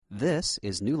This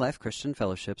is New Life Christian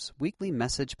Fellowship's weekly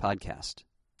message podcast.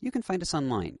 You can find us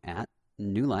online at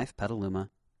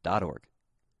newlifepetaluma.org.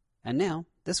 And now,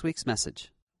 this week's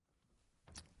message.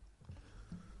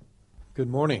 Good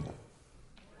morning.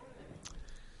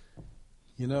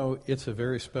 You know, it's a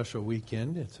very special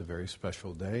weekend. It's a very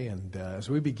special day. And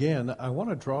as we begin, I want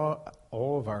to draw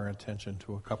all of our attention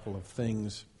to a couple of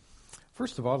things.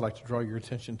 First of all, I'd like to draw your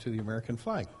attention to the American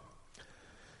flag.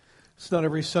 It's not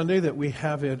every Sunday that we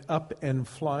have it up and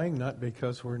flying, not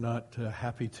because we're not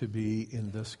happy to be in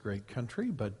this great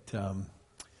country, but,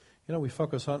 we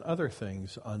focus on other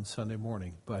things on Sunday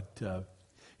morning. But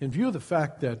in view of the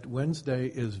fact that Wednesday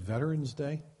is Veterans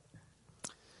Day,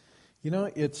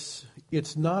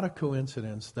 it's not a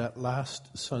coincidence that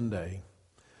last Sunday,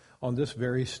 on this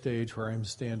very stage where I'm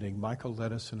standing, Michael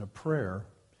led us in a prayer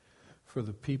for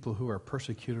the people who are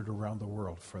persecuted around the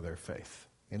world for their faith.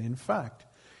 And in fact,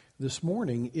 this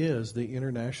morning is the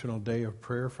International Day of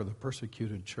Prayer for the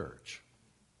Persecuted Church.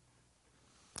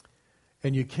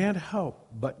 And you can't help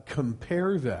but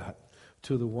compare that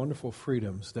to the wonderful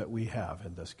freedoms that we have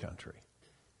in this country.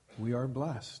 We are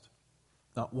blessed.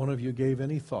 Not one of you gave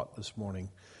any thought this morning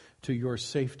to your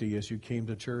safety as you came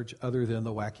to church other than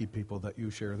the wacky people that you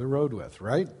share the road with,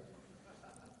 right?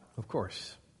 Of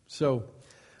course. So,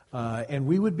 and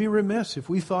we would be remiss if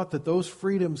we thought that those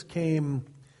freedoms came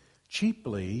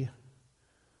cheaply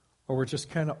or were just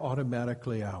kind of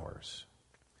automatically ours.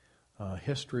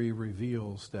 History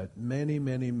reveals that many,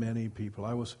 many, many people.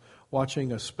 I was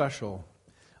watching a special,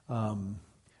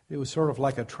 it was sort of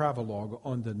like a travelogue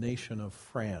on the nation of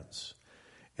France.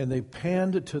 And they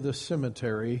panned to the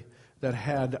cemetery that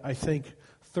had, I think,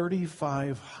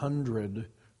 3,500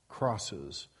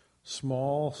 crosses,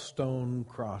 small stone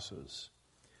crosses.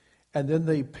 And then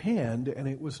they panned, and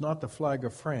it was not the flag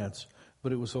of France,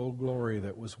 but it was Old Glory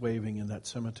that was waving in that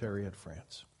cemetery at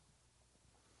France.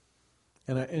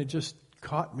 And it just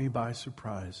caught me by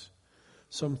surprise.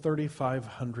 Some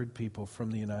 3,500 people from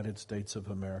the United States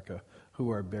of America who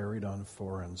are buried on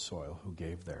foreign soil who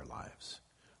gave their lives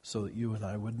so that you and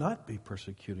I would not be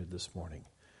persecuted this morning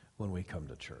when we come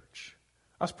to church.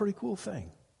 That's a pretty cool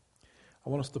thing. I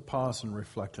want us to pause and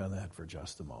reflect on that for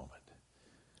just a moment.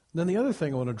 And then the other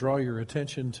thing I want to draw your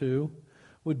attention to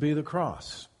would be the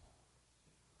cross.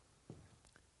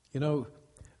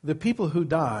 The people who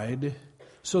died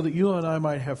so that you and I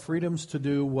might have freedoms to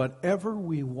do whatever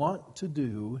we want to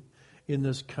do in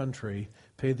this country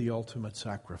paid the ultimate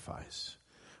sacrifice.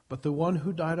 But the one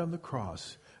who died on the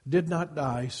cross did not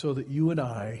die so that you and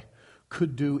I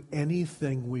could do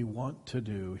anything we want to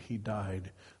do. He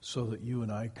died so that you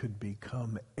and I could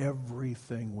become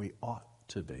everything we ought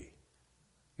to be.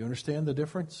 You understand the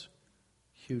difference?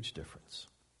 Huge difference.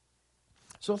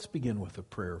 So let's begin with a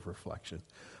prayer of reflection.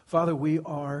 Father, we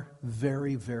are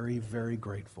very, very, very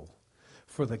grateful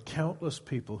for the countless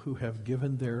people who have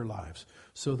given their lives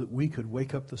so that we could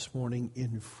wake up this morning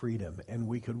in freedom and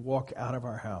we could walk out of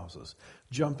our houses,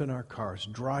 jump in our cars,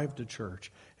 drive to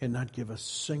church, and not give a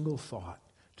single thought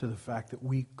to the fact that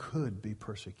we could be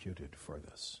persecuted for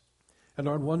this. And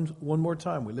Lord, one more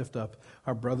time, we lift up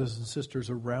our brothers and sisters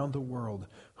around the world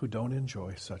who don't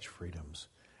enjoy such freedoms.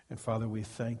 And Father, we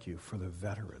thank you for the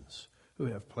veterans who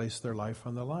have placed their life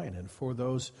on the line, and for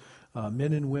those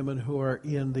men and women who are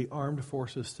in the armed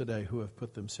forces today who have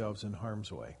put themselves in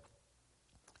harm's way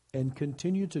and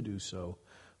continue to do so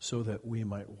that we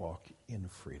might walk in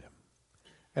freedom.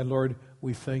 And Lord,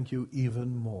 we thank you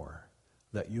even more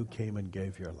that you came and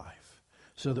gave your life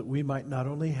so that we might not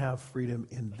only have freedom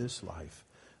in this life,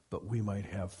 but we might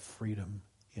have freedom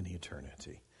in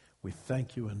eternity. We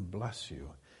thank you and bless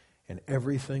you. And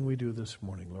everything we do this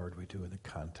morning, Lord, we do in the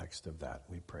context of that.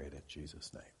 We pray it in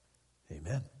Jesus' name.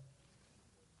 Amen.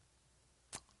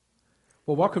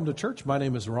 Well, welcome to church. My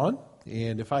name is Ron,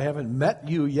 and if I haven't met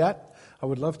you yet, I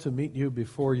would love to meet you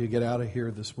before you get out of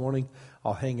here this morning.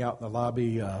 I'll hang out in the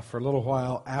lobby for a little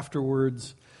while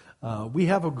afterwards. We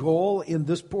have a goal in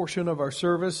this portion of our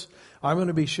service. I'm going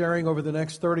to be sharing over the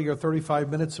next 30 or 35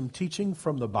 minutes some teaching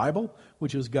from the Bible,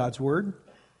 which is God's Word.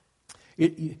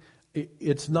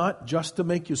 It's not just to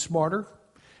make you smarter.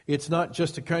 It's not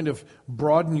just to kind of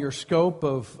broaden your scope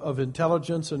of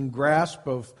intelligence and grasp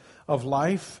of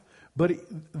life. But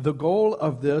the goal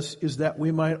of this is that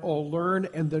we might all learn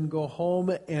and then go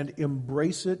home and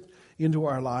embrace it into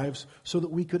our lives so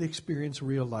that we could experience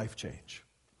real life change.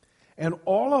 And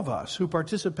all of us who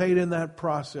participate in that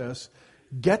process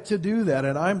get to do that.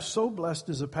 And I'm so blessed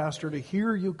as a pastor to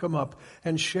hear you come up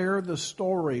and share the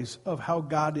stories of how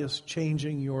God is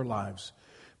changing your lives.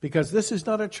 Because this is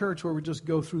not a church where we just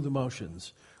go through the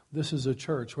motions. This is a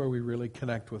church where we really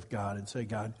connect with God and say,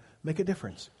 God, make a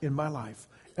difference in my life,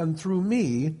 and through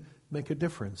me, make a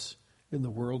difference in the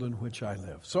world in which I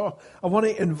live. So I want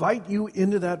to invite you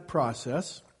into that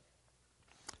process.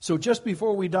 So just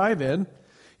before we dive in,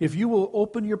 if you will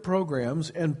open your programs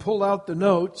and pull out the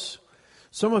notes,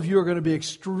 some of you are going to be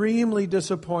extremely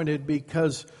disappointed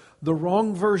because the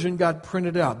wrong version got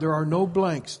printed out. There are no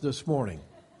blanks this morning.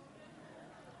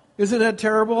 Isn't that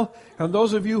terrible? And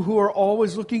those of you who are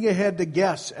always looking ahead to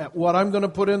guess at what I'm going to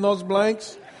put in those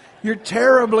blanks, you're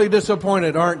terribly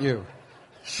disappointed, aren't you?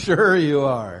 Sure you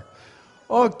are.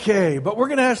 Okay, but we're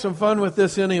going to have some fun with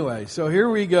this anyway. So here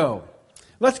we go.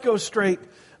 Let's go straight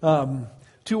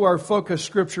to our focus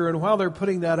scripture. And while they're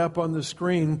putting that up on the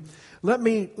screen, let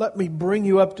me bring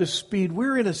you up to speed.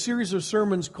 We're in a series of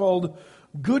sermons called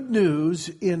Good News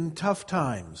in Tough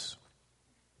Times.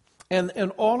 And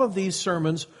all of these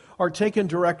sermons are taken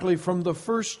directly from the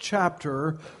first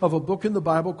chapter of a book in the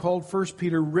Bible called 1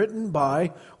 Peter, written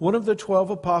by one of the 12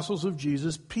 apostles of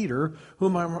Jesus, Peter,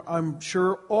 whom I'm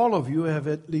sure all of you have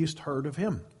at least heard of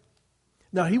him.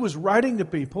 Now, he was writing to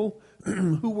people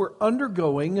who were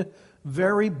undergoing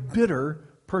very bitter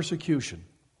persecution.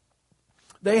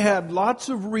 They had lots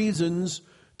of reasons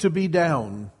to be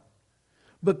down.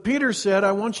 But Peter said,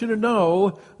 I want you to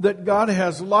know that God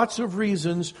has lots of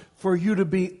reasons for you to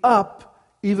be up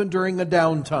even during a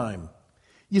downtime.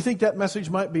 You think that message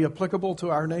might be applicable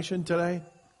to our nation today?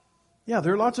 Yeah,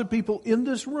 there are lots of people in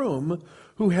this room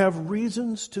who have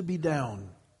reasons to be down.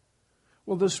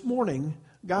 Well, this morning,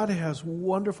 God has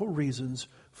wonderful reasons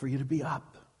for you to be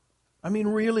up. I mean,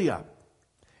 really up.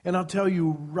 And I'll tell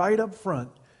you right up front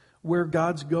where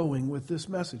God's going with this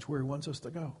message, where He wants us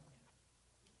to go.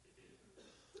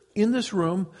 In this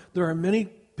room, there are many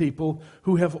people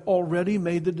who have already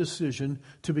made the decision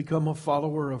to become a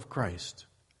follower of Christ,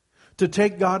 to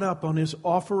take God up on His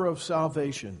offer of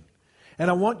salvation. And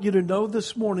I want you to know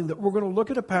this morning that we're going to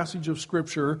look at a passage of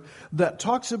Scripture that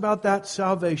talks about that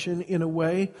salvation in a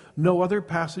way no other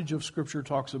passage of Scripture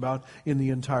talks about in the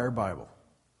entire Bible.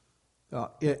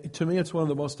 To me, it's one of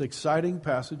the most exciting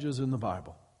passages in the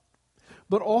Bible.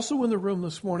 But also in the room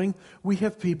this morning, we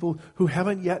have people who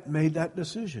haven't yet made that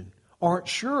decision, aren't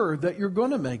sure that you're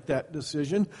going to make that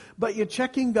decision, but you're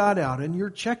checking God out, and you're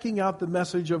checking out the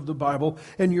message of the Bible,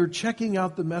 and you're checking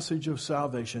out the message of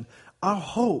salvation. I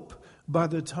hope by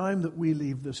the time that we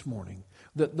leave this morning,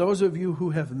 that those of you who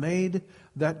have made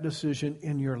that decision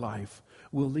in your life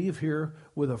will leave here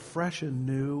with a fresh and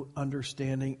new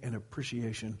understanding and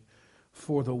appreciation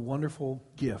for the wonderful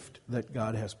gift that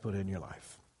God has put in your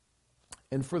life.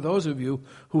 And for those of you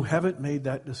who haven't made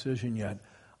that decision yet,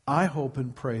 I hope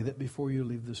and pray that before you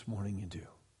leave this morning, you do.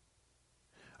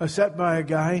 I sat by a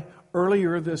guy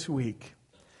earlier this week.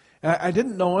 I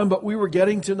didn't know him, but we were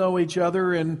getting to know each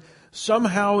other, and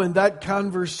somehow in that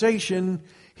conversation,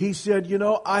 he said, you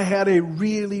know, I had a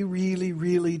really, really,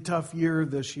 really tough year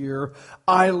this year.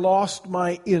 I lost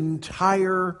my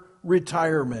entire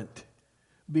retirement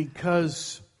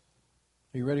because,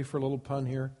 are you ready for a little pun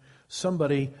here?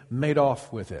 Somebody made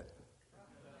off with it.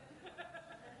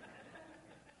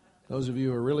 Those of you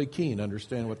who are really keen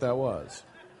understand what that was.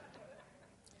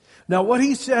 Now, what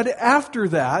he said after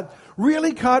that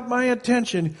really caught my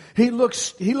attention. He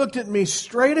looked at me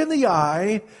straight in the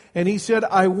eye, and he said,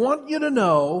 I want you to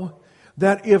know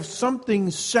that if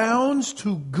something sounds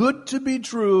too good to be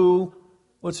true,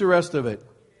 what's the rest of it?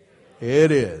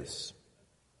 It is.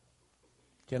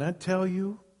 Can I tell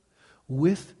you,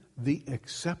 with the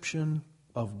exception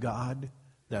of God,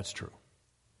 that's true.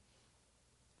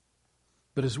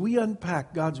 But as we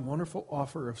unpack God's wonderful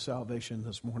offer of salvation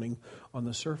this morning, on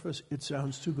the surface, it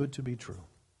sounds too good to be true.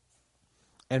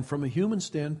 And from a human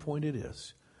standpoint, it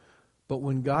is. But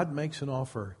when God makes an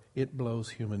offer, it blows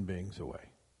human beings away.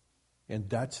 And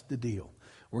that's the deal.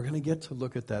 We're going to get to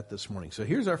look at that this morning. So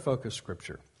here's our focus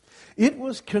scripture. It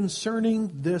was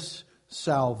concerning this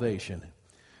salvation.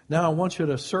 Now I want you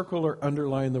to circle or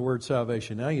underline the word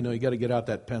salvation. Now you know you got to get out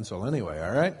that pencil anyway,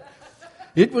 all right?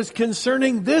 It was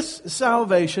concerning this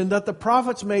salvation that the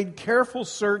prophets made careful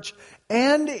search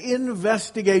and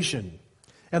investigation.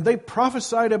 And they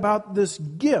prophesied about this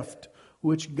gift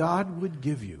which God would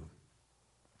give you.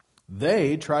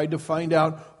 They tried to find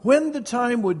out when the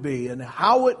time would be and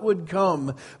how it would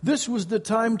come. This was the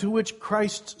time to which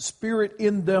Christ's Spirit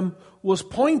in them was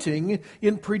pointing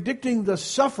in predicting the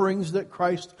sufferings that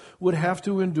Christ would have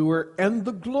to endure and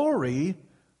the glory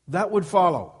that would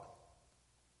follow.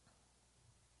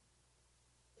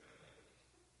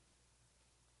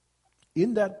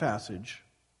 In that passage,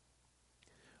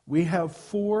 we have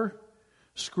 4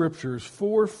 scriptures,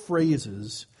 4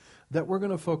 phrases that we're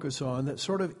going to focus on that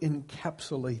sort of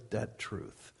encapsulate that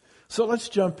truth. So let's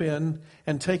jump in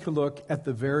and take a look at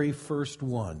the very first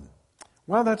one.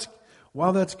 While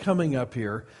that's coming up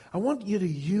here, I want you to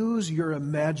use your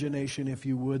imagination, if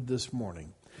you would, this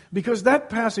morning. Because that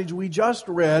passage we just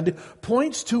read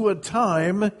points to a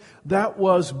time that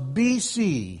was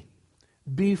BC,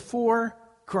 before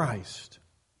Christ.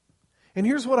 And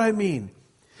here's what I mean.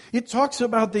 It talks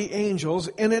about the angels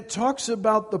and it talks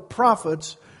about the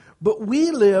prophets, but we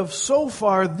live so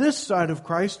far this side of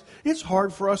Christ, it's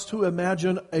hard for us to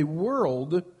imagine a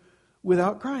world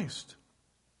without Christ.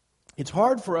 It's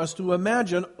hard for us to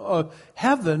imagine a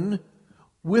heaven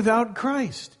without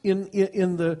Christ in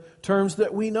the terms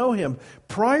that we know Him.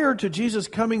 Prior to Jesus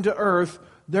coming to earth,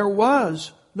 there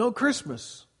was no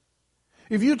Christmas.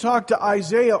 If you talk to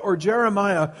Isaiah or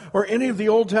Jeremiah or any of the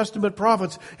Old Testament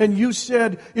prophets and you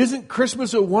said, "Isn't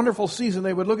Christmas a wonderful season?"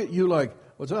 they would look at you like,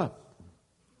 "What's up?"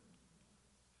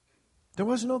 There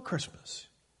was no Christmas.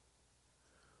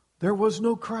 There was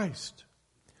no Christ.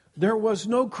 There was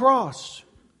no cross.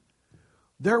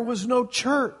 There was no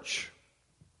church.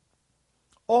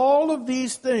 All of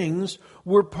these things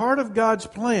were part of God's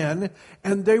plan,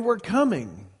 and they were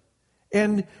coming.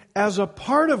 And as a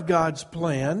part of God's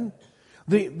plan,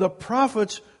 the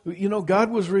prophets,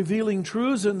 God was revealing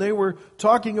truths and they were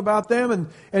talking about them,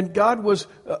 and God was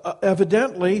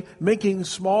evidently making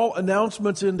small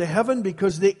announcements into heaven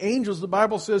because the angels, the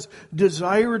Bible says,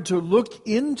 desired to look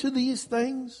into these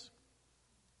things.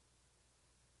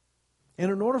 And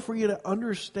in order for you to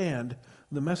understand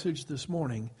the message this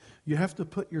morning, you have to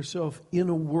put yourself in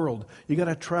a world. You got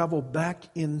to travel back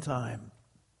in time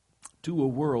to a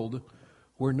world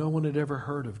where no one had ever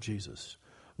heard of Jesus.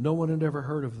 No one had ever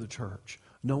heard of the church.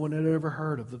 No one had ever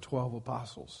heard of the 12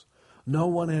 apostles. No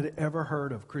one had ever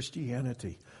heard of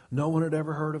Christianity. No one had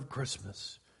ever heard of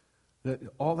Christmas.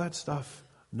 All that stuff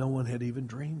no one had even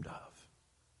dreamed of.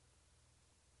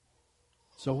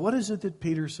 So what is it that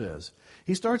Peter says?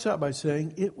 He starts out by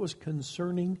saying it was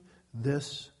concerning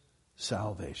this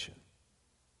salvation.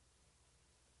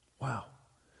 Wow.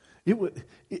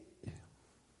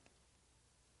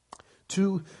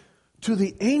 To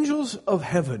the angels of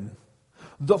heaven,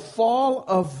 the fall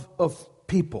of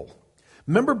people.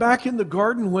 Remember back in the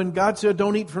garden when God said,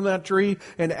 "Don't eat from that tree,"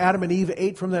 and Adam and Eve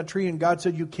ate from that tree, and God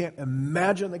said, "You can't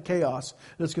imagine the chaos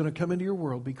that's going to come into your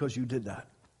world because you did that."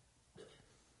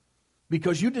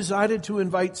 Because you decided to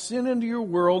invite sin into your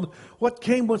world. What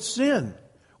came with sin?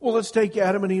 Well, let's take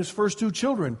Adam and Eve's first two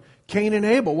children, Cain and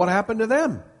Abel. What happened to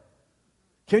them?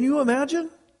 Can you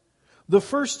imagine? The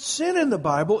first sin in the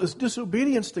Bible is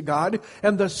disobedience to God,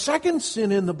 and the second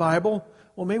sin in the Bible,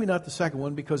 well, maybe not the second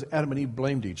one because Adam and Eve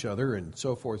blamed each other and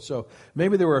so forth. So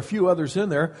maybe there were a few others in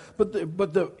there, but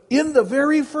in the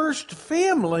very first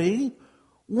family,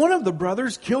 one of the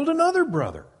brothers killed another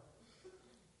brother.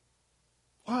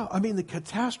 Wow, the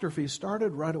catastrophe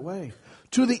started right away.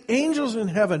 To the angels in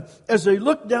heaven, as they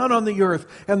looked down on the earth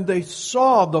and they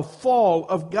saw the fall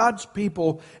of God's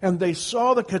people and they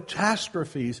saw the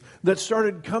catastrophes that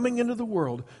started coming into the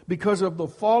world because of the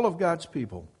fall of God's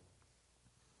people,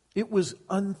 it was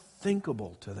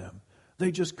unthinkable to them.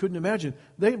 They just couldn't imagine.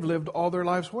 They've lived all their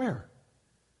lives where?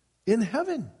 In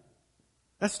heaven.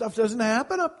 That stuff doesn't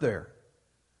happen up there.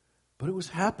 But it was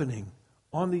happening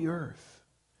on the earth.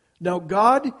 Now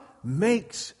God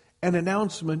makes an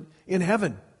announcement in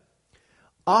heaven.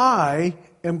 I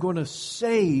am going to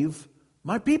save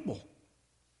my people.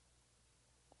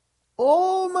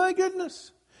 Oh my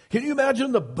goodness. Can you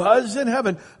imagine the buzz in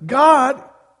heaven? God,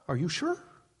 are you sure?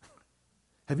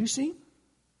 Have you seen?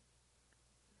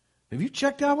 Have you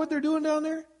checked out what they're doing down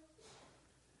there?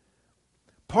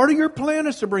 Part of your plan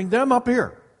is to bring them up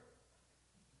here.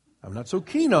 I'm not so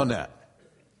keen on that.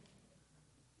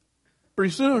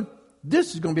 Pretty soon,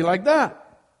 this is going to be like that.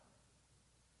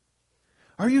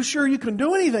 Are you sure you can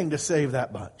do anything to save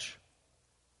that bunch?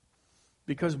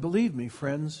 Because believe me,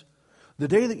 friends, the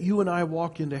day that you and I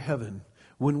walk into heaven,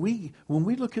 when we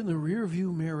look in the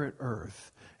rearview mirror at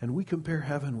earth and we compare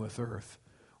heaven with earth,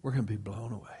 we're going to be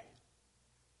blown away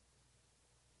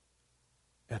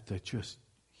at the just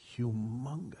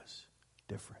humongous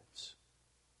difference.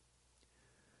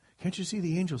 Can't you see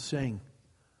the angels saying,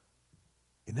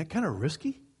 "Isn't that kind of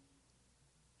risky?"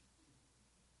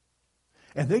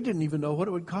 And they didn't even know what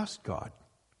it would cost God.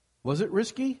 Was it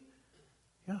risky?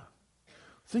 Yeah.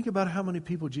 Think about how many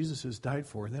people Jesus has died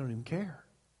for and they don't even care.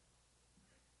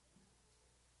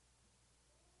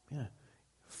 Yeah.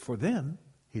 For them,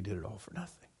 He did it all for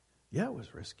nothing. Yeah, it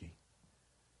was risky.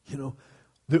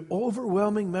 The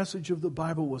overwhelming message of the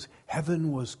Bible was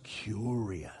heaven was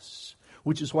curious.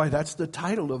 which is why that's the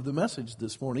title of the message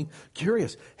this morning,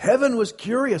 Curious. Heaven was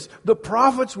curious. The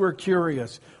prophets were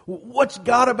curious. What's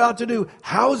God about to do?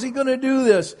 How's He going to do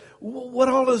this? What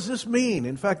all does this mean?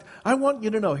 In fact, I want you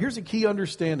to know, here's a key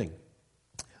understanding.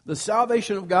 The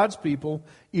salvation of God's people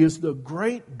is the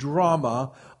great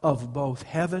drama of both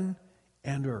heaven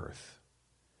and earth.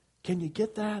 Can you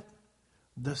get that?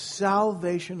 The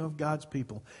salvation of God's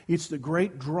people. It's the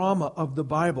great drama of the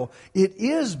Bible. It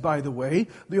is, by the way,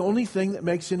 the only thing that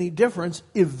makes any difference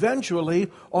eventually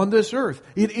on this earth.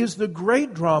 It is the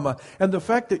great drama. And the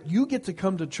fact that you get to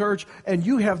come to church and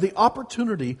you have the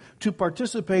opportunity to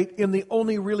participate in the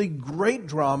only really great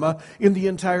drama in the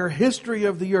entire history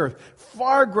of the earth,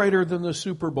 far greater than the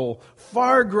Super Bowl,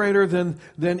 far greater than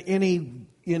any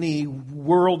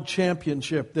world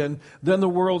championship, than the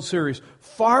World Series,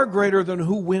 far greater than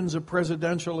who wins a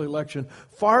presidential election,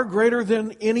 far greater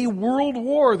than any world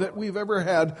war that we've ever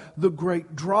had. The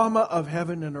great drama of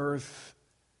heaven and earth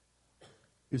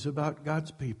is about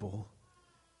God's people,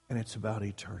 and it's about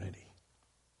eternity.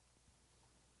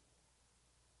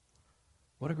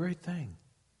 What a great thing.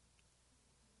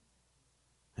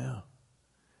 Yeah.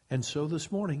 And so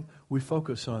this morning, we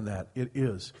focus on that. It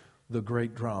is the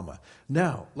great drama.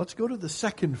 Now, let's go to the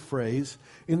second phrase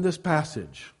in this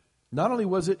passage. Not only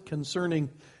was it concerning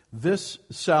this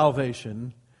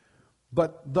salvation,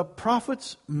 but the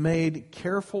prophets made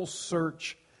careful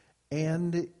search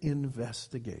and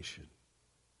investigation.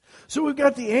 So we've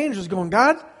got the angels going,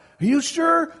 God, are you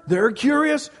sure? They're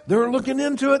curious. They're looking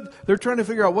into it. They're trying to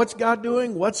figure out what's God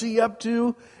doing, what's He up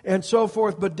to, and so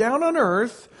forth. But down on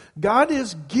earth, God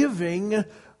is giving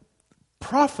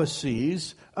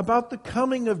prophecies about the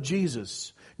coming of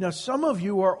Jesus. Now, some of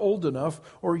you are old enough,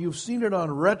 or you've seen it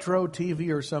on retro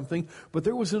TV or something, but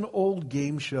there was an old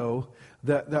game show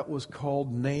that was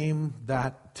called Name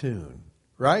That Tune,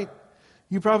 right?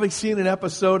 You've probably seen an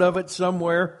episode of it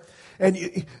somewhere,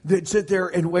 and they'd sit there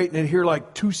and wait and hear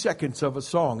like 2 seconds of a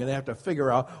song, and they have to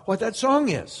figure out what that song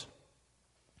is.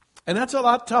 And that's a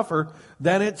lot tougher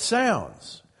than it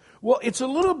sounds. Well, it's a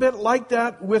little bit like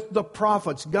that with the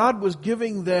prophets. God was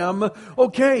giving them,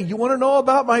 okay, you want to know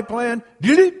about my plan?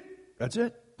 Did it? That's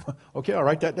it. Okay, I'll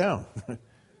write that down.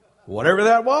 Whatever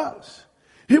that was.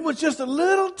 It was just a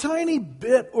little tiny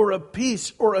bit or a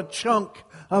piece or a chunk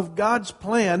of God's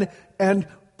plan, and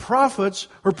prophets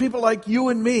are people like you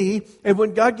and me, and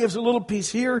when God gives a little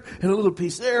piece here and a little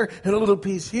piece there and a little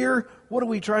piece here, what do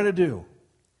we try to do?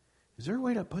 Is there a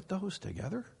way to put those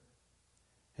together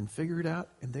and figure it out?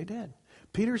 And they did.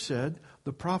 Peter said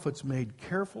the prophets made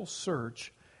careful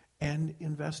search and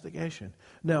investigation.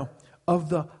 Now, of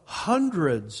the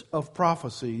hundreds of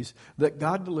prophecies that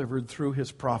God delivered through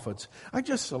His prophets, I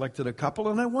just selected a couple,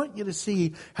 and I want you to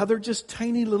see how they're just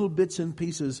tiny little bits and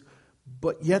pieces,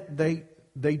 but yet they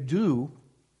do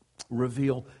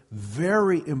reveal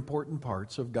very important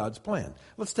parts of God's plan.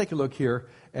 Let's take a look here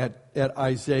at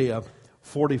Isaiah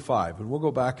 45, and we'll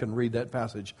go back and read that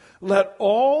passage. Let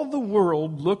all the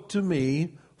world look to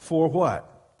me for what?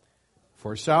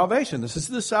 For salvation. This is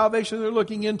the salvation they're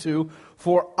looking into.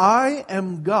 For I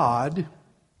am God,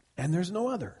 and there's no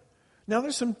other. Now,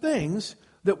 there's some things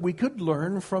that we could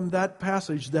learn from that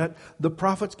passage that the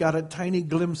prophets got a tiny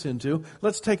glimpse into.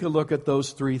 Let's take a look at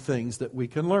those three things that we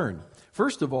can learn.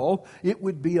 First of all, it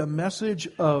would be a message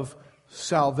of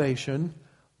salvation,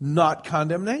 not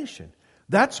condemnation.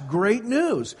 That's great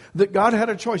news, that God had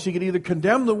a choice. He could either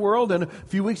condemn the world, and a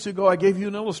few weeks ago I gave you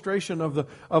an illustration of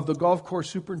the golf course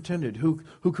superintendent who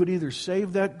could either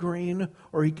save that green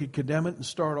or he could condemn it and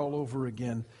start all over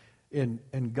again.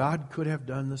 And God could have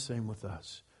done the same with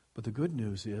us. But the good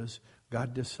news is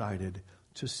God decided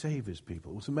to save His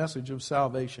people. It was a message of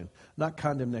salvation, not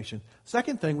condemnation.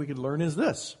 Second thing we could learn is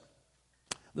this.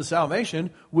 The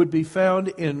salvation would be found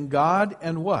in God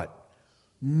and what?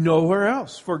 Nowhere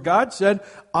else. For God said,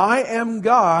 I am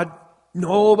God,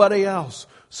 nobody else.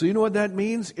 So you know what that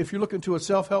means? If you're looking to a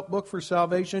self-help book for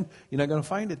salvation, you're not going to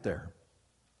find it there.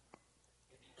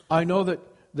 I know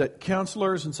that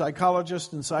counselors and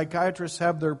psychologists and psychiatrists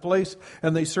have their place,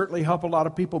 and they certainly help a lot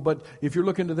of people, but if you're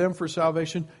looking to them for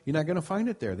salvation, you're not going to find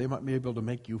it there. They might be able to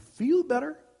make you feel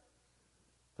better.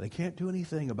 They can't do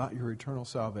anything about your eternal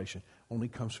salvation. It only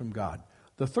comes from God.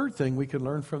 The third thing we can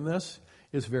learn from this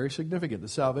is very significant. The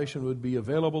salvation would be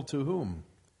available to whom?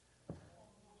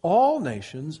 All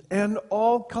nations and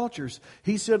all cultures.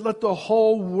 He said, let the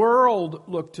whole world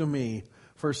look to me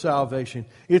for salvation.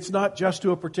 It's not just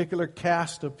to a particular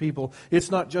caste of people.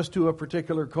 It's not just to a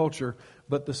particular culture.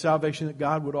 But the salvation that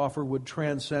God would offer would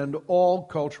transcend all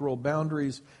cultural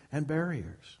boundaries and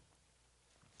barriers.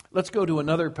 Let's go to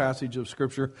another passage of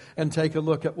Scripture and take a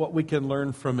look at what we can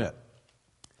learn from it.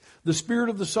 The Spirit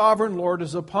of the Sovereign Lord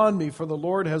is upon me, for the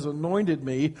Lord has anointed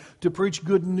me to preach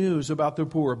good news about the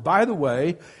poor. By the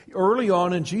way, early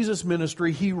on in Jesus'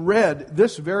 ministry, he read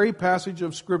this very passage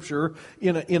of Scripture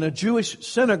in a Jewish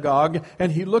synagogue,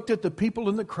 and he looked at the people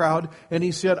in the crowd, and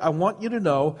he said, I want you to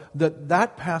know that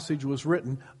that passage was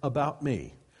written about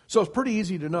me. So it's pretty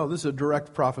easy to know this is a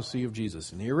direct prophecy of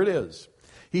Jesus, and here it is.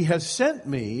 He has sent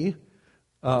me,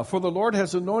 for the Lord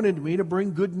has anointed me to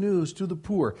bring good news to the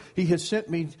poor. He has sent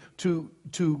me to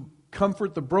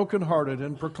comfort the brokenhearted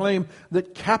and proclaim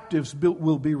that captives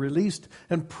will be released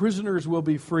and prisoners will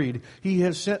be freed. He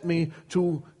has sent me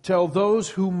to tell those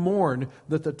who mourn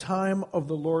that the time of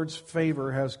the Lord's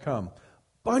favor has come.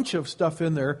 Bunch of stuff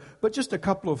in there, but just a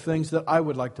couple of things that I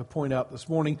would like to point out this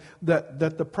morning that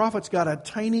the prophets got a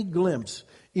tiny glimpse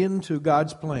into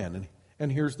God's plan.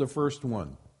 And here's the first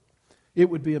one. It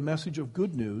would be a message of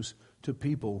good news to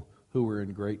people who were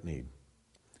in great need.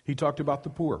 He talked about the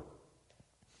poor.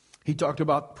 He talked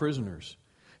about prisoners.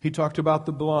 He talked about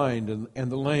the blind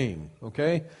and the lame.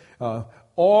 Okay?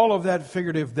 All of that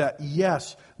figurative that,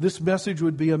 yes, this message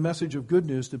would be a message of good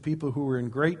news to people who were in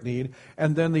great need.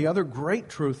 And then the other great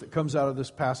truth that comes out of this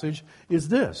passage is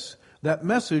this. That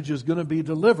message is going to be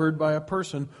delivered by a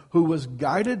person who was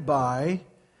guided by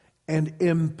and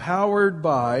empowered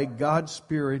by God's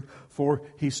Spirit. For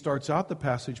he starts out the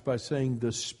passage by saying,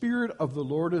 the Spirit of the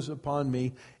Lord is upon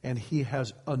me, and He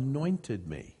has anointed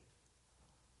me.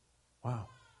 Wow.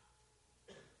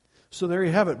 So there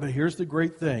you have it. But here's the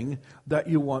great thing that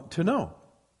you want to know.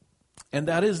 And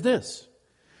that is this.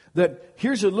 That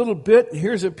here's a little bit, and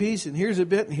here's a piece, and here's a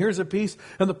bit, and here's a piece.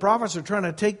 And the prophets are trying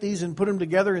to take these and put them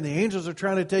together, and the angels are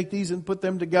trying to take these and put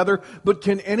them together. But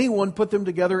can anyone put them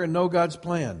together and know God's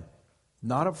plan?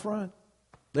 Not up front.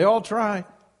 They all try.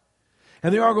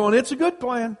 And they are going, it's a good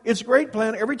plan. It's a great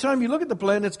plan. Every time you look at the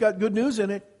plan, it's got good news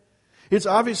in it. It's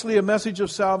obviously a message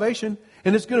of salvation,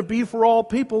 and it's going to be for all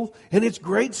people, and it's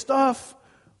great stuff.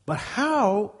 But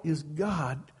how is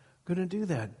God going to do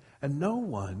that? And no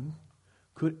one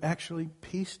could actually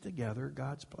piece together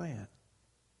God's plan.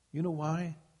 You know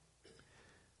why?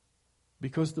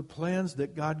 Because the plans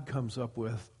that God comes up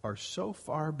with are so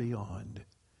far beyond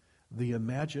the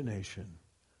imagination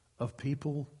of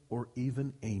people or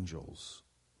even angels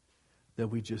that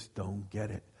we just don't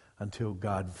get it until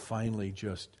God finally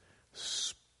just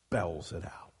spells it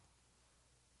out.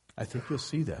 I think you'll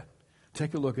see that.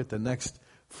 Take a look at the next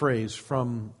phrase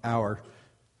from our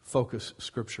focus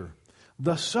scripture.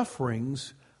 The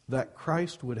sufferings that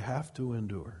Christ would have to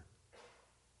endure.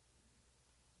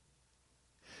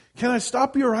 Can I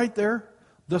stop you right there?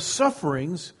 The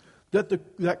sufferings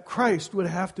that Christ would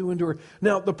have to endure.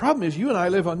 Now, the problem is you and I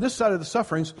live on this side of the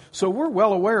sufferings, so we're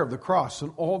well aware of the cross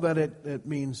and all that it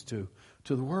means to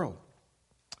the world.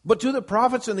 But to the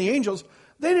prophets and the angels,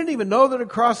 they didn't even know that a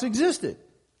cross existed.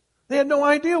 They had no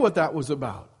idea what that was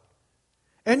about.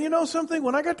 And you know something?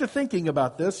 When I got to thinking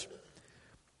about this,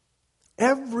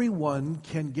 everyone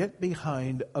can get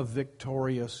behind a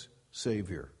victorious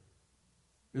Savior.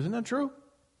 Isn't that true?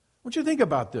 What do you think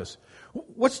about this?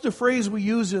 What's the phrase we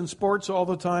use in sports all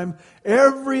the time?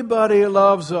 Everybody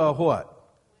loves a what?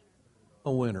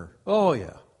 A winner. Oh,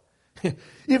 yeah.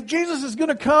 If Jesus is going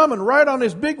to come and ride on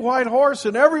his big white horse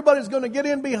and everybody's going to get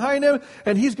in behind him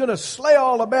and he's going to slay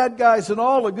all the bad guys and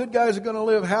all the good guys are going to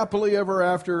live happily ever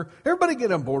after, everybody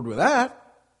get on board with that.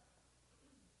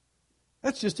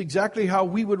 That's just exactly how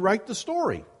we would write the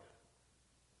story.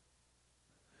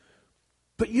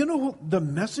 But you know the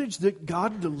message that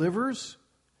God delivers?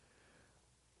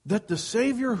 That the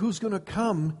Savior who's going to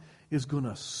come is going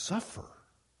to suffer.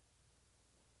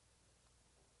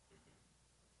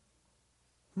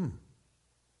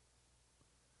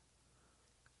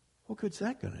 What good's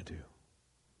that going to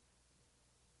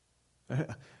do?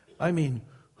 I mean,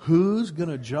 who's going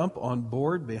to jump on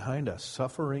board behind a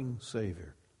suffering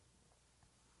Savior?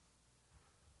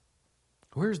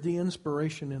 Where's the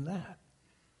inspiration in that?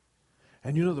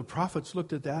 And you know, the prophets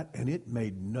looked at that and it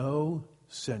made no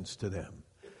sense to them.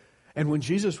 And when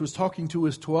Jesus was talking to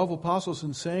his 12 apostles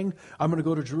and saying, I'm going to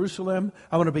go to Jerusalem,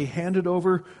 I'm going to be handed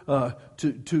over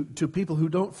to people who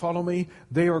don't follow me,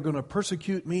 they are going to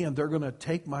persecute me and they're going to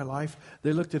take my life.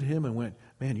 They looked at him and went,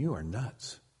 man, you are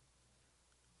nuts.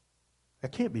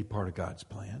 That can't be part of God's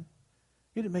plan.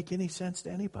 It didn't make any sense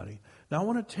to anybody. Now I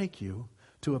want to take you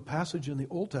to a passage in the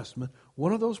Old Testament,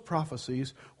 one of those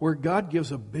prophecies where God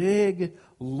gives a big,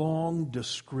 long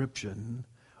description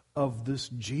of this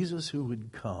Jesus who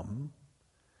would come.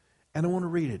 And I want to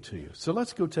read it to you. So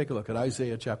let's go take a look at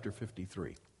Isaiah chapter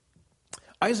 53.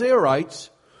 Isaiah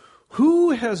writes,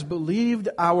 Who has believed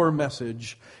our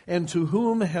message, and to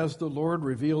whom has the Lord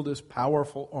revealed his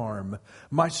powerful arm?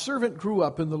 My servant grew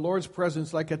up in the Lord's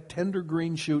presence like a tender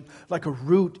green shoot, like a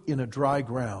root in a dry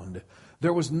ground.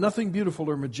 There was nothing beautiful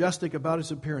or majestic about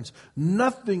his appearance,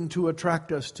 nothing to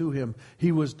attract us to him.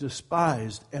 He was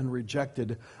despised and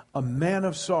rejected, a man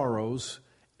of sorrows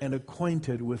and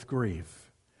acquainted with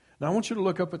grief. Now I want you to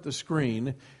look up at the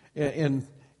screen, and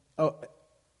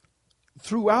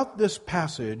throughout this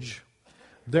passage,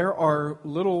 there are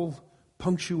little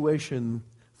punctuation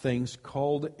things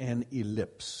called an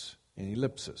ellipse, an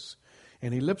ellipsis.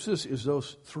 An ellipsis is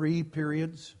those 3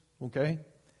 periods, okay?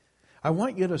 I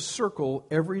want you to circle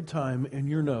every time in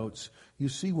your notes you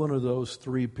see one of those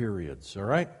 3 periods, all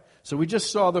right? So we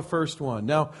just saw the first one.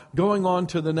 Now, going on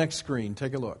to the next screen,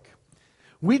 take a look.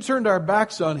 We turned our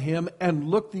backs on him and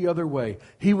looked the other way.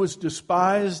 He was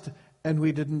despised and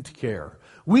we didn't care.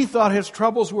 We thought his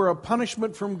troubles were a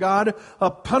punishment from God, a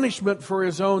punishment for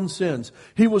his own sins.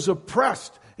 He was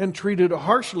oppressed and treated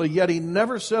harshly, yet he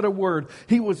never said a word.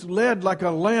 He was led like a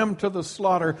lamb to the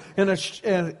slaughter, and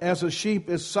as a sheep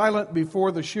is silent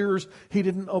before the shearers, he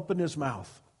didn't open his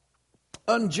mouth.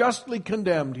 Unjustly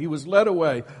condemned, he was led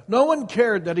away. No one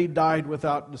cared that he died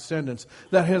without descendants,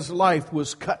 that his life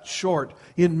was cut short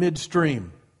in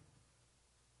midstream.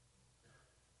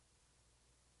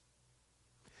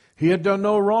 He had done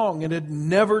no wrong and had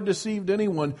never deceived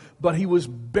anyone, but he was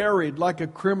buried like a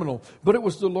criminal. But it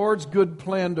was the Lord's good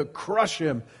plan to crush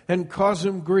him and cause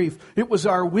him grief. It was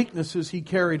our weaknesses he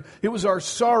carried. It was our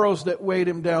sorrows that weighed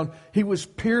him down. He was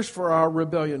pierced for our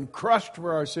rebellion, crushed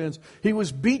for our sins. He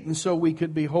was beaten so we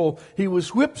could be whole. He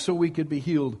was whipped so we could be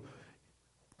healed.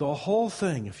 The whole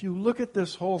thing, if you look at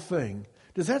this whole thing,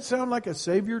 does that sound like a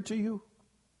Savior to you?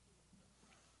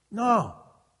 No.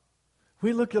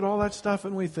 We look at all that stuff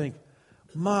and we think,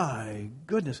 my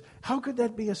goodness, how could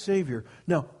that be a Savior?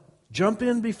 Now, jump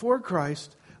in before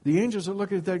Christ. The angels are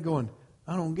looking at that going,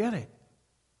 I don't get it.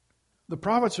 The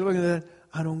prophets are looking at that,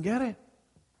 I don't get it.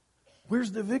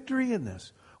 Where's the victory in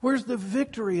this? Where's the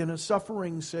victory in a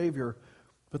suffering Savior?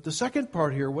 But the second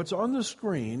part here, what's on the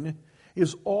screen,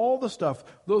 is all the stuff,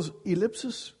 those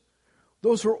ellipses,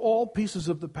 those are all pieces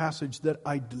of the passage that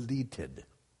I deleted.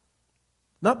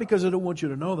 Not because I don't want you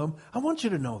to know them. I want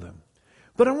you to know them.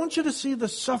 But I want you to see the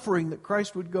suffering that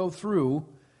Christ would go through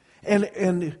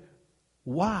and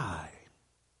why.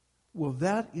 Well,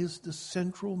 that is the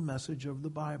central message of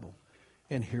the Bible.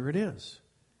 And here it is.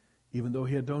 Even though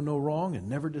he had done no wrong and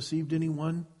never deceived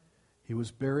anyone, he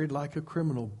was buried like a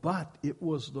criminal. But it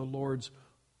was the Lord's,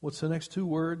 what's the next 2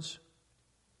 words?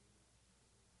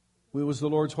 It was the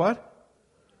Lord's what?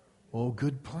 Oh,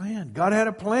 good plan. God had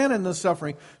a plan in the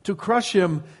suffering to crush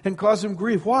him and cause him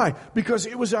grief. Why? Because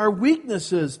it was our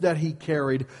weaknesses that he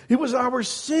carried. It was our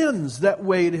sins that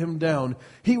weighed him down.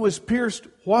 He was pierced.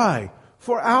 Why?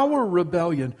 For our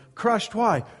rebellion. Crushed.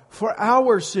 Why? For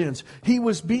our sins. He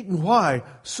was beaten. Why?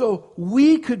 So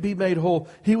we could be made whole.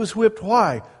 He was whipped.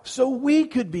 Why? So we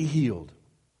could be healed.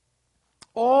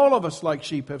 All of us like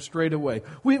sheep have strayed away.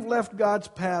 We've left God's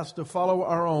path to follow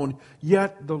our own.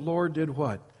 Yet the Lord did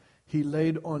what? He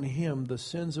laid on him the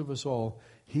sins of us all.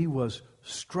 He was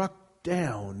struck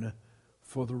down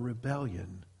for the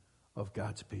rebellion of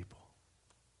God's people.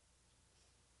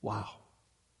 Wow.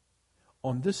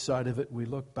 On this side of it, we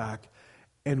look back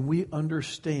and we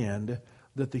understand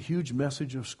that the huge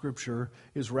message of Scripture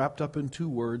is wrapped up in 2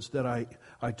 words that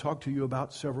I talked to you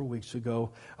about several weeks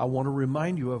ago. I want to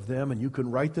remind you of them, and you can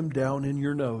write them down in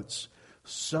your notes.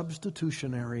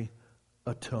 Substitutionary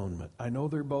atonement. I know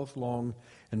they're both long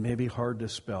and maybe hard to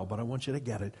spell, but I want you to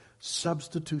get it.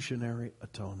 Substitutionary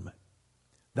atonement.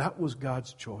 That was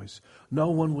God's choice.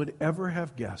 No one would ever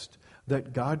have guessed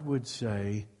that God would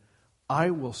say,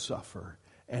 I will suffer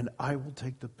and I will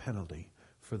take the penalty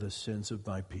for the sins of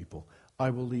my people. I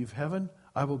will leave heaven,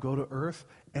 I will go to earth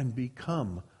and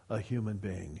become a human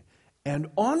being.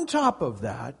 And on top of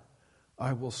that,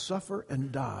 I will suffer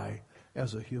and die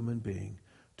as a human being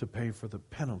to pay for the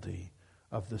penalty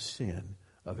of the sin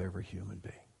of every human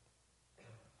being.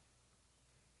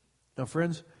 Now,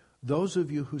 friends, those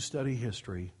of you who study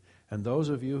history, and those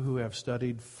of you who have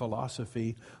studied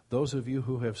philosophy, those of you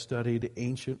who have studied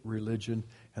ancient religion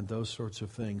and those sorts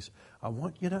of things, I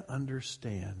want you to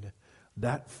understand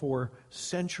that for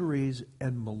centuries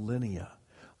and millennia,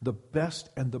 the best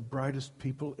and the brightest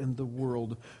people in the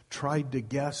world tried to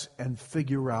guess and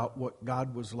figure out what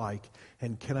God was like.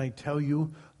 And can I tell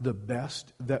you, the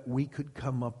best that we could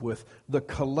come up with, the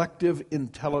collective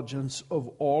intelligence of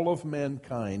all of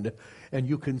mankind, and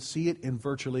you can see it in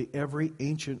virtually every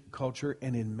ancient culture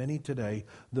and in many today,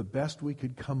 the best we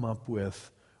could come up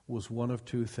with was one of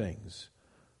two things.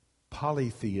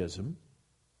 Polytheism,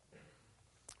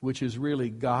 which is really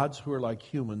gods who are like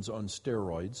humans on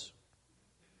steroids,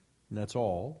 and that's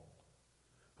all,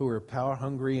 who are power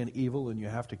hungry and evil, and you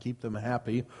have to keep them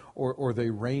happy, or they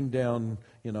rain down,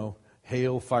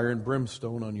 hail, fire, and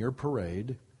brimstone on your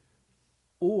parade.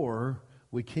 Or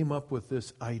we came up with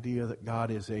this idea that God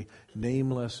is a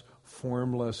nameless,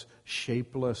 formless,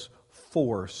 shapeless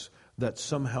force that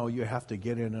somehow you have to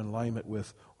get in alignment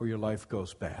with, or your life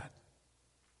goes bad.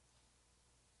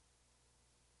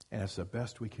 And it's the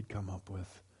best we could come up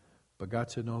with. But God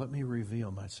said, no, let me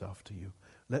reveal myself to you.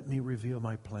 Let me reveal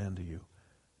my plan to you.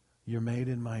 You're made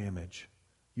in my image.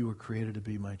 You were created to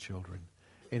be my children.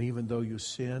 And even though you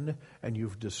sin and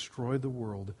you've destroyed the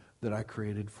world that I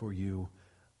created for you,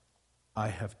 I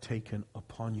have taken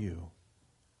upon me,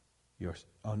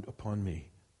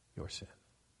 your sin.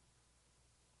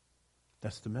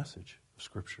 That's the message of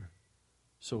Scripture.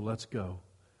 So let's go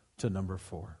to number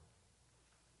 4.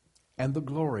 And the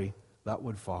glory that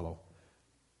would follow.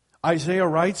 Isaiah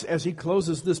writes as he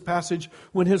closes this passage,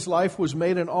 when his life was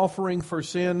made an offering for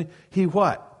sin, he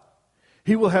what?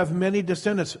 He will have many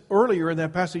descendants. Earlier in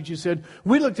that passage he said,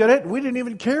 we looked at it and we didn't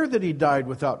even care that he died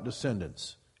without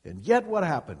descendants. And yet what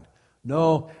happened?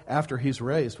 No, after he's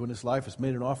raised, when his life is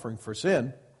made an offering for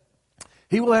sin,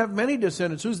 he will have many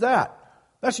descendants. Who's that?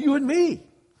 That's you and me.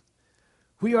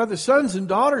 We are the sons and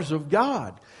daughters of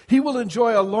God. He will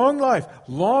enjoy a long life.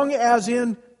 Long as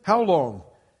in, how long?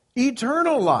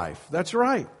 Eternal life. That's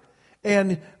right.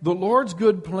 And the Lord's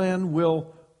good plan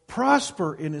will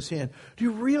prosper in His hand. Do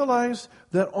you realize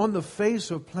that on the face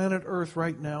of planet Earth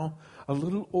right now, a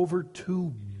little over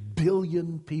 2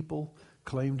 billion people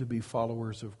claim to be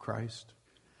followers of Christ?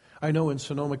 I know in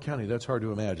Sonoma County that's hard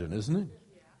to imagine, isn't it?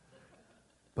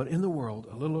 But in the world,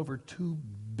 a little over 2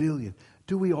 billion.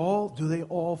 Do they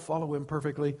all follow Him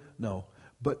perfectly? No.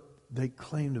 But they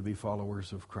claim to be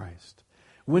followers of Christ.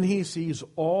 When He sees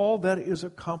all that is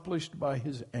accomplished by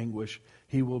His anguish,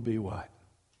 He will be what?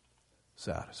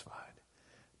 Satisfied.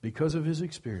 Because of His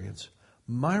experience,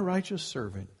 my righteous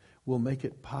servant will make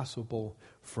it possible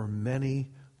for many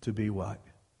to be what?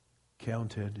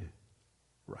 Counted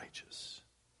righteous.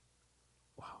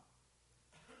 Wow.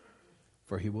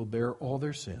 For He will bear all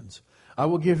their sins. I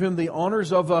will give him the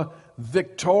honors of a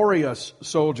victorious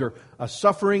soldier, a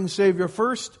suffering Savior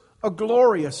first, a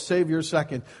glorious Savior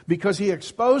second. Because he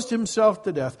exposed himself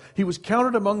to death, he was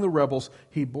counted among the rebels.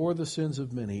 He bore the sins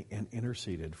of many and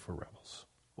interceded for rebels.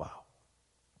 Wow.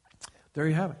 There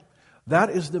you have it. That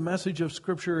is the message of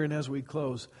Scripture. And as we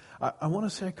close, I want to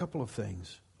say a couple of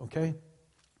things, okay?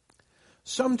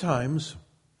 Sometimes,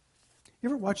 you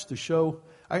ever watch the show?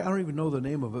 I don't even know the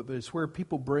name of it, but it's where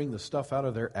people bring the stuff out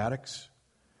of their attics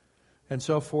and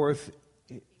so forth.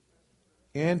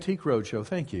 Antique Roadshow,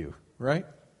 thank you, right?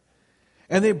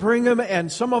 And they bring them,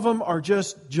 and some of them are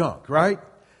just junk, right?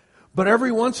 But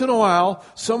every once in a while,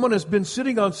 someone has been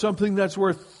sitting on something that's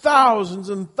worth thousands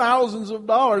and thousands of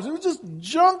dollars. It was just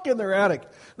junk in their attic.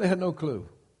 They had no clue.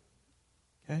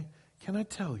 Okay? Can I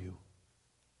tell you,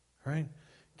 right?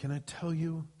 Can I tell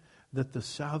you that the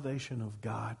salvation of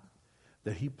God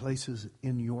that He places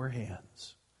in your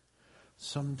hands,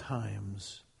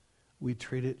 sometimes we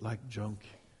treat it like junk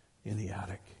in the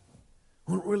attic.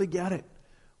 We don't really get it.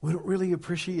 We don't really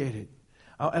appreciate it.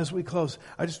 As we close,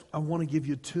 I want to give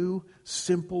you 2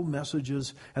 simple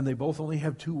messages, and they both only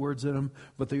have 2 words in them,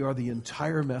 but they are the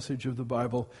entire message of the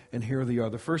Bible, and here they are.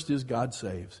 The first is God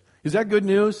saves. Is that good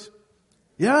news?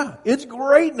 Yeah, it's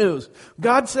great news.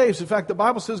 God saves. In fact, the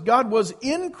Bible says God was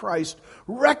in Christ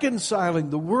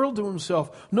reconciling the world to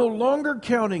Himself, no longer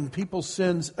counting people's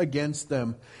sins against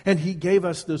them. And He gave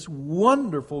us this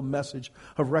wonderful message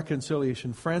of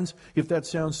reconciliation. Friends, if that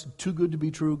sounds too good to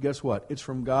be true, guess what? It's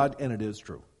from God and it is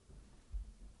true.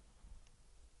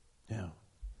 Yeah.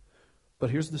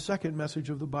 But here's the second message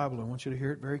of the Bible. I want you to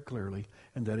hear it very clearly,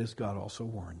 and that is God also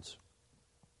warns.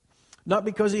 Not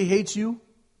because He hates you.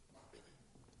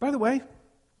 By the way,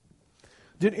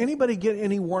 did anybody get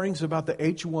any warnings about the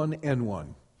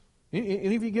H1N1?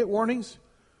 Any of you get warnings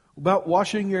about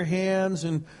washing your hands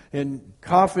and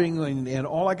coughing and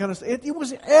all that kind of stuff? It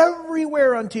was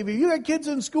everywhere on TV. You got kids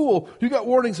in school, you got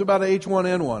warnings about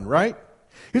H1N1, right?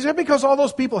 Is that because all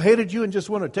those people hated you and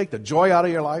just want to take the joy out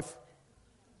of your life?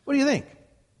 What do you think?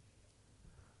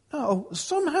 No,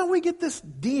 somehow we get this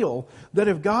deal that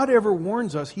if God ever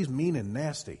warns us, He's mean and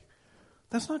nasty.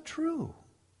 That's not true.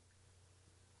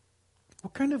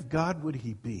 What kind of God would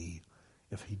He be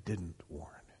if He didn't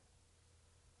warn?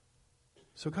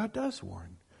 So God does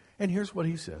warn. And here's what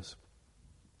He says.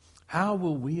 How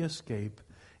will we escape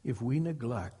if we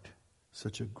neglect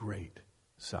such a great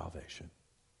salvation.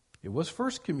 It was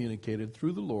first communicated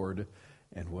through the Lord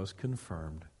and was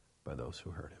confirmed by those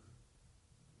who heard him.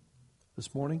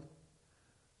 This morning,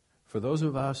 for those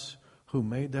of us who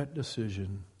made that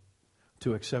decision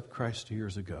to accept Christ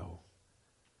years ago,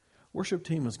 worship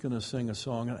team is going to sing a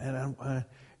song,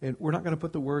 and we're not going to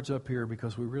put the words up here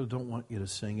because we really don't want you to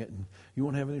sing it, and you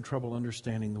won't have any trouble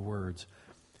understanding the words.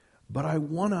 But I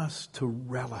want us to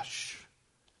relish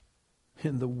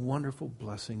in the wonderful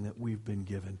blessing that we've been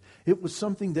given. It was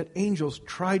something that angels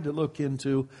tried to look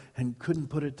into and couldn't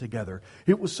put it together.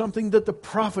 It was something that the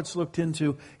prophets looked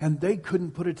into and they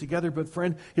couldn't put it together. But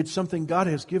friend, it's something God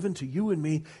has given to you and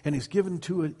me, and He's given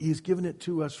it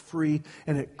to us free,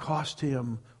 and it cost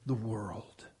Him the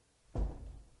world.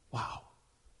 Wow,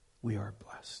 we are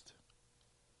blessed.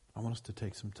 I want us to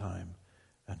take some time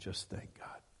and just thank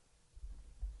God.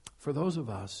 For those of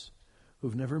us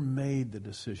who've never made the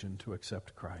decision to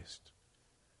accept Christ,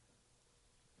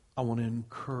 I want to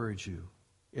encourage you,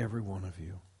 every one of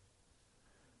you.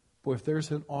 Boy, if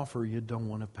there's an offer you don't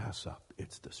want to pass up,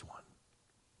 it's this one.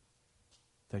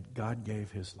 That God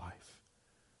gave His life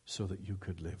so that you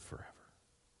could live forever.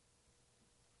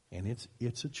 And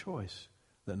it's a choice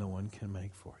that no one can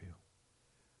make for you.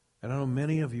 And I know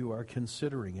many of you are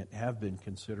considering it, have been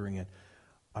considering it.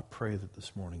 I pray that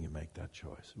this morning you make that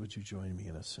choice. Would you join me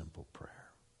in a simple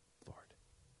prayer? Lord,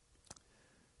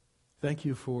 thank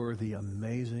you for the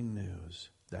amazing news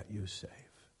that you save.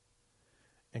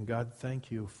 And God,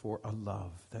 thank you for a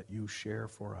love that you share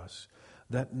for us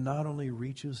that not only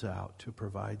reaches out to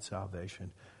provide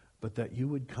salvation, but that you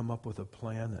would come up with a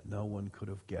plan that no one could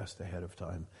have guessed ahead of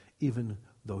time, even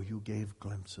though you gave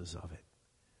glimpses of it.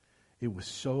 It was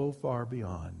so far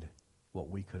beyond what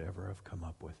we could ever have come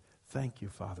up with. Thank you,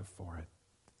 Father, for it.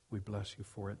 We bless you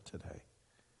for it today.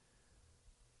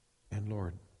 And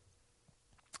Lord,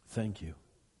 thank you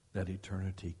that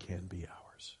eternity can be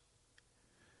ours.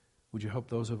 Would you help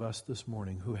those of us this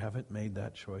morning who haven't made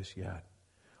that choice yet,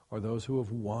 or those who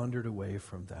have wandered away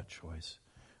from that choice,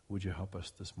 would you help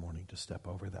us this morning to step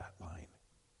over that line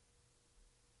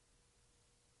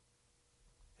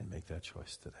and make that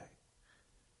choice today?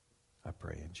 I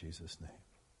pray in Jesus' name.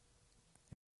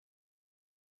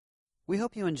 We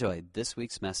hope you enjoyed this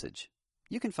week's message.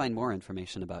 You can find more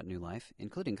information about New Life,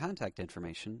 including contact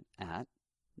information, at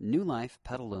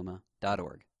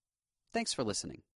newlifepetaluma.org. Thanks for listening.